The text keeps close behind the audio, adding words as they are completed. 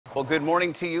Well, good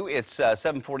morning to you. It's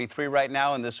 7:43 right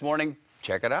now, and this morning,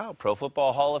 check it out. Pro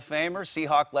Football Hall of Famer,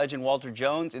 Seahawk legend Walter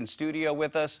Jones in studio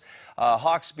with us.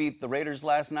 Hawks beat the Raiders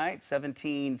last night,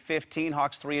 17-15.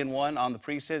 Hawks 3-1 on the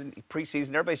preseason.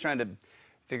 Everybody's trying to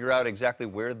figure out exactly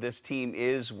where this team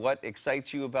is. What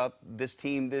excites you about this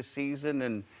team this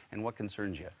season, and what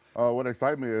concerns you? What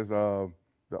excites me is the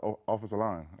offensive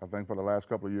line. I think for the last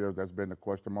couple of years, that's been the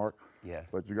question mark. Yeah.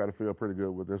 But you got to feel pretty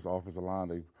good with this offensive line.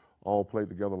 They all played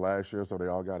together last year, so they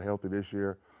all got healthy this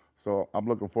year. So I'm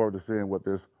looking forward to seeing what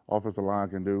this offensive line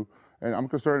can do. And I'm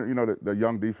concerned, the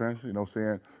young defense,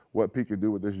 seeing what Pete can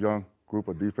do with this young group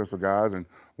of defensive guys, and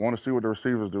want to see what the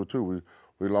receivers do too.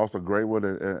 We lost a great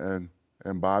one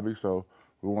and Bobby, so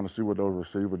we want to see what those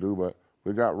receivers do. But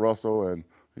we got Russell, and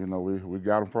we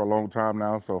got him for a long time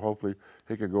now, so hopefully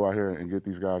he can go out here and get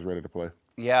these guys ready to play.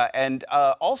 Yeah, and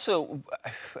also,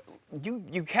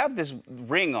 you have this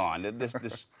ring on.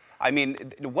 This. I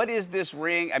mean, what is this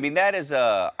ring? I mean, that is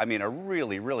a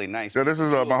really, really nice. Yeah, this is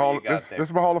my this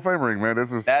is my Hall of Fame ring, man.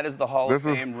 That is the Hall of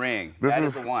Fame ring. That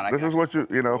is the one. This is what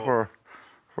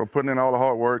for putting in all the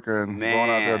hard work and going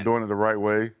out there doing it the right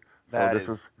way.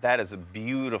 That is a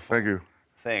beautiful. Thank you.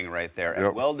 Thing right there, Yep.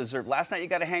 And well deserved. Last night you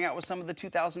got to hang out with some of the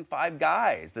 2005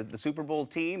 guys, the Super Bowl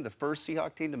team, the first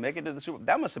Seahawk team to make it to the Super Bowl.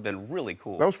 That must have been really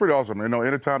cool. That was pretty awesome.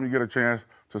 Anytime you get a chance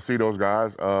to see those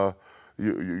guys,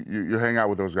 you hang out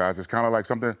with those guys. It's kind of like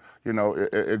something,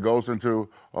 it goes into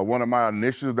one of my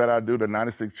initiatives that I do, the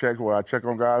 96 check, where I check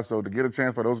on guys. So to get a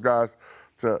chance for those guys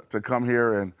to come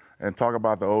here and talk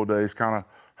about the old days, kind of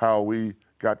how we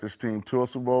got this team to a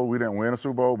Super Bowl. We didn't win a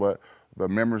Super Bowl, but the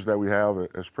memories that we have,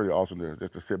 it's pretty awesome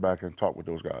just to sit back and talk with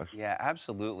those guys. Yeah,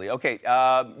 absolutely. Okay,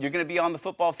 you're going to be on the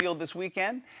football field this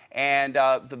weekend, and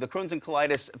the Crohns and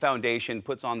Colitis Foundation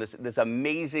puts on this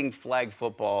amazing flag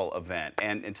football event.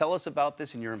 And tell us about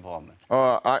this and your involvement.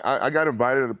 I got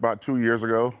invited about 2 years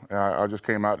ago, and I just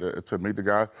came out to meet the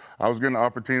guy. I was getting the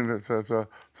opportunity to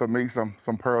meet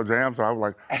some Pearl Jam, so I was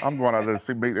like, I'm going out to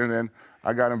see meet, and then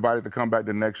I got invited to come back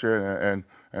the next year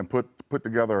and put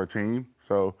together a team.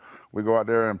 So we go out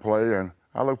there and play, and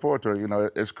I look forward to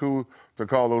it. It's cool to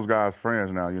call those guys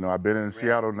friends now. I've been in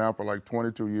Seattle now for like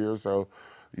 22 years, so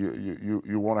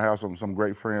you want to have some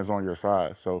great friends on your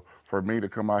side. So for me to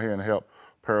come out here and help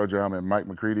Pearl Jam and Mike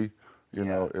McCready,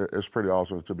 it's pretty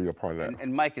awesome to be a part of that.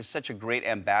 And Mike is such a great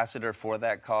ambassador for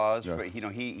that cause. Yes.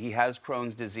 He has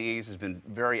Crohn's disease, has been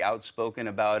very outspoken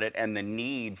about it, and the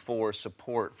need for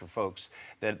support for folks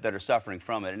that are suffering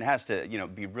from it. And it has to,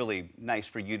 be really nice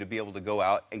for you to be able to go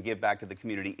out and give back to the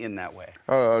community in that way.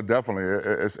 Definitely,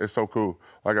 it's so cool.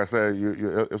 Like I said,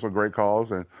 it's a great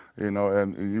cause, and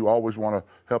and you always want to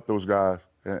help those guys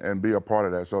and be a part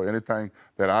of that. So anything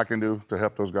that I can do to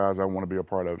help those guys, I want to be a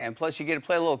part of it. And plus, you get to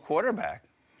play a little quarterback.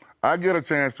 I get a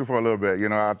chance to for a little bit.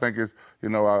 I think it's,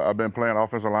 I've been playing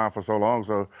offensive line for so long,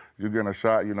 so you're getting a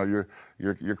shot. You're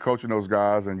coaching those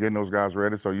guys and getting those guys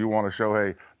ready. So you want to show,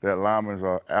 hey, that linemen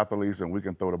are athletes and we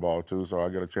can throw the ball too. So I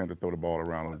get a chance to throw the ball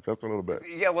around just a little bit.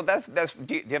 Yeah, well, that's.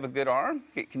 Do you have a good arm?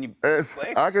 Can you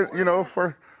play? I can,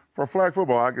 for flag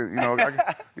football, I can,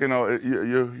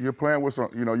 you're playing with some,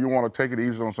 you want to take it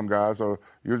easy on some guys, so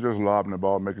you're just lobbing the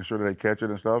ball, making sure that they catch it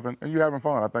and stuff, and you're having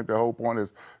fun. I think the whole point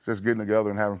is just getting together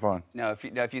and having fun. Now,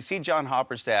 if you see John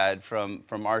Hopperstad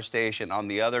from our station on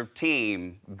the other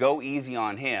team, go easy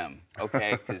on him,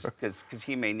 okay? Because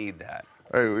he may need that.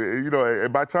 Hey,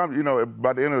 by the time,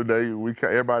 by the end of the day,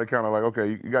 everybody kind of like,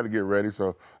 okay, you got to get ready.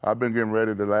 So I've been getting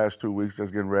ready the last 2 weeks,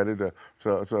 just getting ready to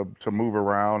move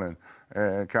around and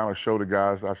kind of show the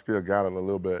guys I still got it a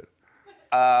little bit.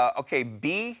 Okay,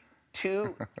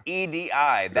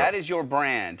 B2EDI, that is your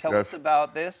brand. Tell us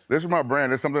about this. This is my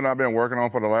brand. It's something I've been working on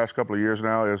for the last couple of years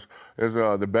now. Is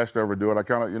the best to ever do it. I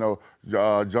kind of,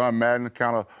 John Madden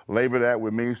kind of labeled that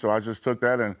with me, so I just took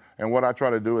that, and what I try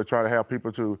to do is try to have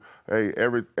people to, hey,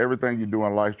 everything you do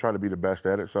in life, try to be the best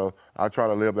at it. So I try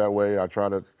to live that way. I try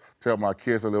to tell my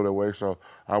kids to live that way. So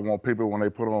I want people, when they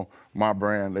put on my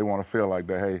brand, they want to feel like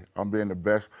that, hey, I'm being the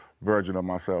best version of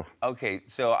myself. Okay,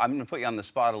 so I'm going to put you on the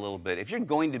spot a little bit. If you're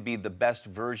going to be the best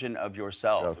version of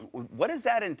yourself, what does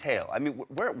that entail? I mean,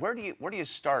 where do you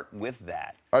start with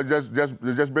that?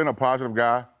 Just being a positive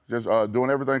guy, just doing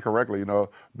everything correctly,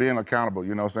 being accountable,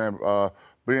 what I'm saying?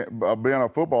 Being a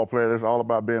football player, it's all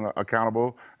about being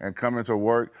accountable and coming to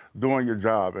work, doing your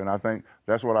job. And I think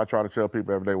that's what I try to tell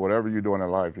people every day, whatever you do in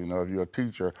life, if you're a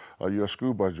teacher or you're a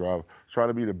school bus driver, try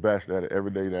to be the best at it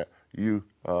every day that you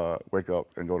wake up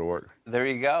and go to work. There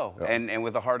you go. Yep. And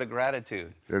with a heart of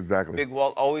gratitude. Exactly. Big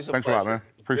Walt, always a pleasure. pleasure. Thanks a lot, man.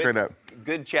 Appreciate that.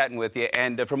 Good chatting with you.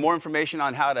 And for more information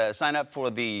on how to sign up for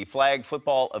the flag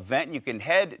football event, you can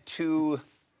head to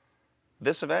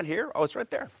this event here? Oh, it's right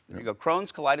there. There you go.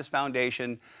 Crohn's Colitis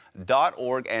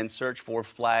Foundation.org and search for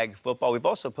Flag Football. We've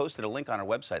also posted a link on our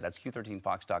website. That's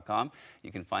q13fox.com.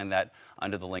 You can find that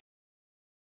under the link.